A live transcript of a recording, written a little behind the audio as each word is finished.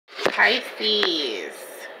Pisces.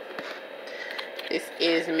 This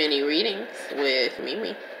is mini readings with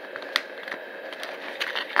Mimi.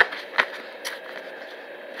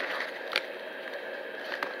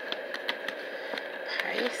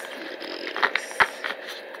 Pisces.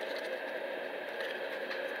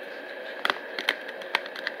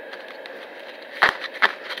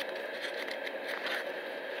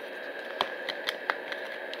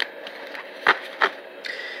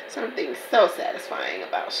 Something so satisfying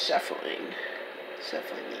about shuffling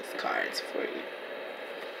these cards for you.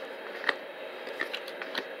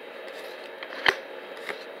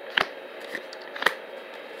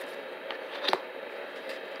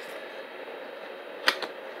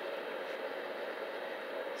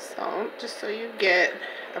 So, just so you get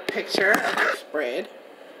a picture of the spread.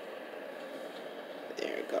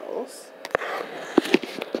 There it goes.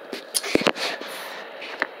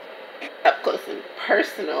 Up close and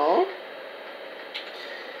personal.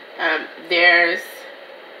 There's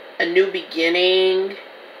a new beginning.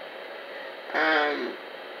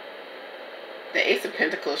 The Ace of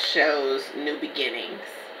Pentacles shows new beginnings,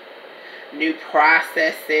 new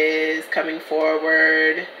processes coming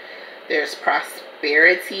forward. There's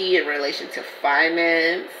prosperity in relation to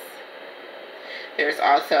finance. There's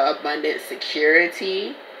also abundant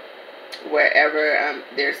security wherever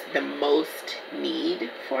there's the most need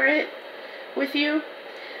for it with you.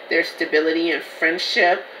 There's stability in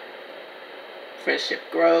friendship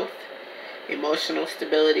growth, emotional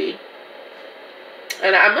stability.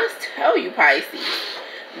 And I must tell you, Pisces,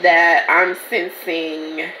 that I'm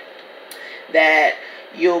sensing that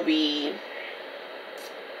you'll be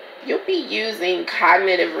using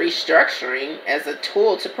cognitive restructuring as a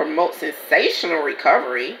tool to promote sensational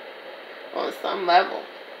recovery on some level.